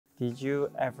did you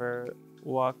ever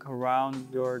walk around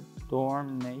your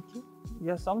dorm naked?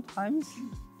 Yeah, sometimes.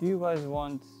 Do you guys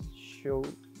want show?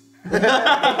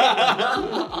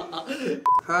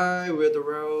 Hi, we're the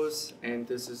Rose, and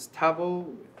this is Tabo.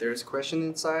 There's a question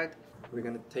inside. We're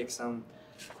gonna take some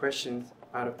questions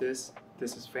out of this.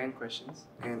 This is fan questions,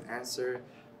 and answer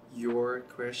your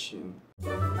question. A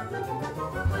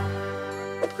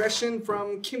question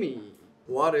from Kimmy.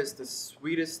 What is the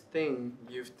sweetest thing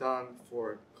you've done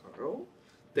for a girl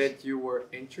that you were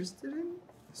interested in?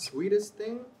 Sweetest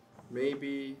thing?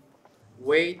 Maybe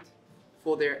wait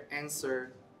for their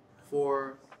answer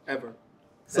forever.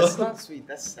 That's not sweet,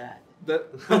 that's sad.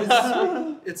 It's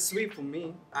sweet. It's sweet for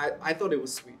me. I thought it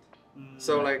was sweet.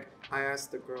 So like I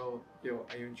asked the girl, yo,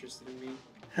 are you interested in me?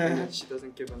 And then she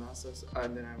doesn't give an answer.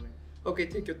 And then I went, okay,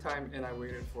 take your time, and I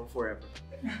waited for forever.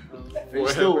 Are you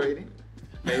still waiting?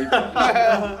 Maybe.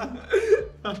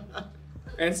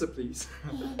 Answer please.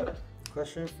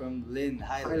 Question from Lynn.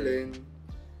 Hi Hi Lynn.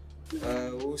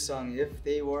 Woosung, if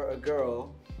they were a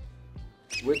girl,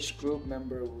 which group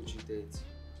member would you date?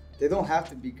 They don't have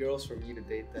to be girls for me to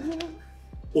date them.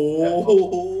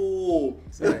 Oh.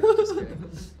 Sorry, just kidding.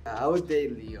 I would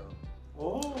date Leo.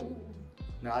 Oh,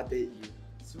 No, I'd date you.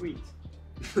 sweet.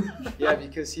 Yeah,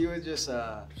 because he would just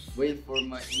wait for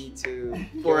me to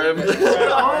Forever.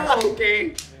 Oh, okay.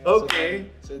 Yeah, Okay.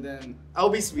 So then, I'll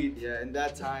be sweet. yeah, in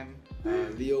that time,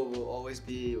 Leo will always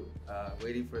be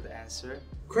waiting for the answer.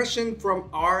 Question from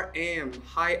RM.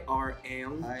 Hi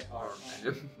RM. Hi,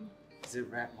 Is it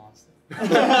Rat Monster?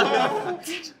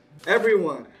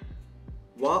 Everyone,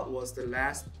 what was the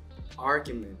last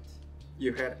argument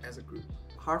you had as a group?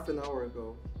 Half an hour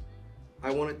ago,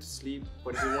 I wanted to sleep,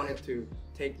 but he wanted to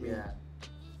take me,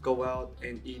 go out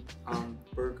and eat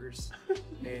burgers,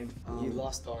 and You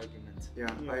lost the argument. yeah,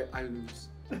 I lose,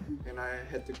 and I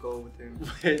had to go with him.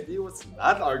 Wait, it was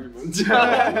not argument.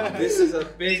 This is a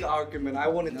big argument. I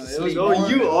wanted to it sleep. was No,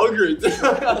 you argued.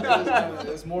 It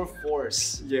was more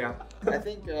force. Yeah. I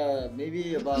think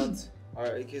maybe about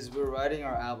because we were writing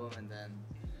our album, and then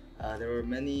there were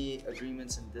many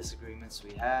agreements and disagreements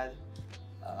we had,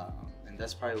 and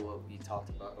that's probably what we talked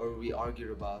about or we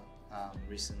argued about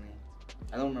recently.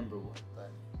 I don't remember what, but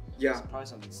Yeah. it's probably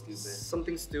something stupid.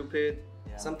 Something stupid,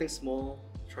 Yeah. something small,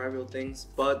 trivial things,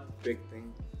 but big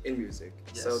thing in music.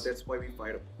 So Yes. that's why we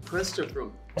fight up. Question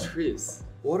from Tris.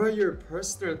 What are your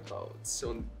personal thoughts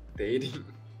on dating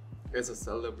as a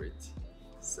celebrity?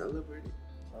 Celebrity?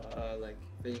 Like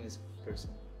famous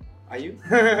person. Are you?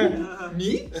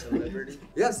 Me? Celebrity.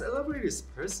 Yeah, celebrity is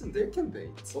person they can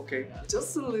date. Okay.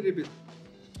 Just a little bit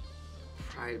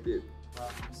private.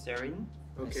 Serene.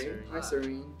 Okay. Serene. Hi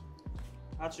Serene.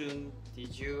 Hajoon, did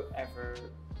you ever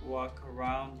walk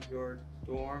around your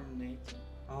dorm naked?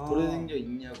 돌아다닌 적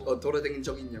있냐고. 돌아다닌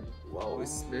적 있냐고? Wow,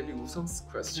 it's maybe Woosung's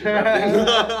question.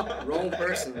 Wrong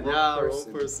person. Yeah, wrong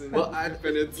person. Well,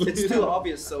 Definitely. it's too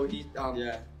obvious. So he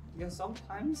Yeah. Yeah,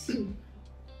 sometimes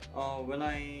when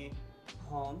I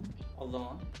home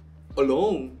alone,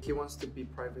 alone. He wants to be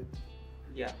private,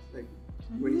 yeah. like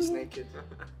when he's naked.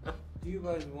 Do you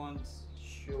guys want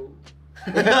show?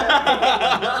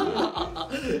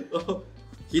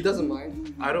 He doesn't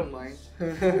mind. I don't mind.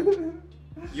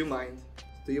 You mind?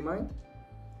 Do you mind?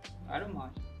 I don't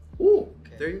mind. Oh,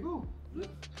 Okay. there you go.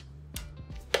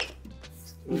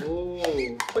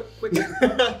 Oh, quick.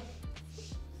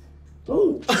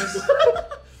 Oh.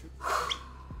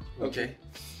 Okay.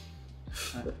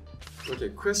 Okay,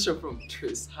 question from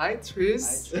Tris. Hi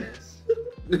Tris. Hi,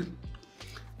 Tris.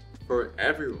 For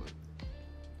everyone,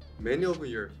 many of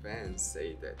your fans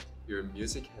say that your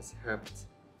music has helped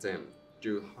them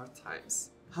through hard times.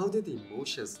 How did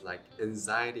emotions like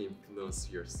anxiety influence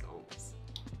your songs?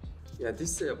 Yeah,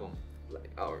 this album, like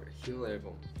our Hill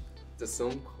album, the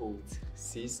song called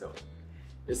Seesaw,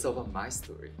 it's about my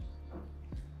story.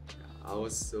 I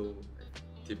was so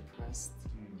depressed,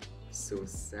 so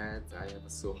sad, I have a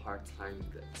so hard time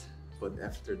that. But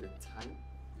after that time,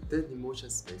 that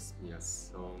emotions makes me a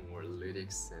song or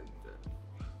lyrics and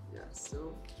yeah,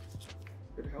 so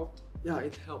It helped. yeah,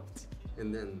 it helped.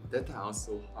 And then that time was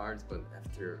so hard, but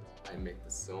after I make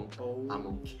the song, I'm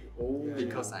okay. Oh,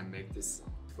 Because I make this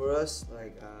song. For us,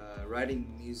 like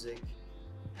writing music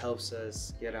helps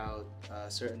us get out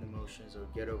certain emotions or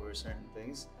get over certain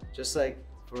things. Just like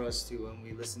for us too, when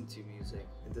we listen to music,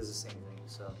 it does the same thing.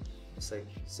 So it's like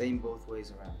same both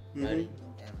ways around, writing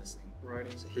and listening.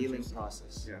 Writing, It's a healing producing.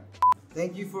 process. Yeah.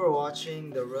 Thank you for watching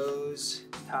the Rose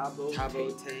Tabo.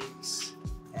 Takes,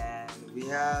 and we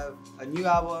have a new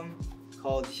album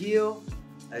called Heal.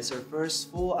 It's our first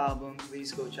full album.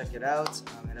 Please go check it out.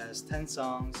 It has 10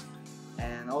 songs,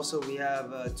 and also we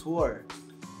have a tour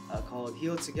called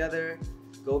Heal Together.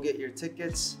 Go get your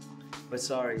tickets. But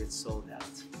sorry, it's sold out.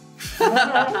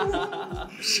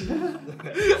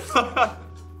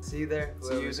 See you there. See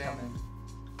you whoever's then. coming.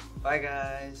 Bye,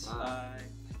 guys. Bye. Bye.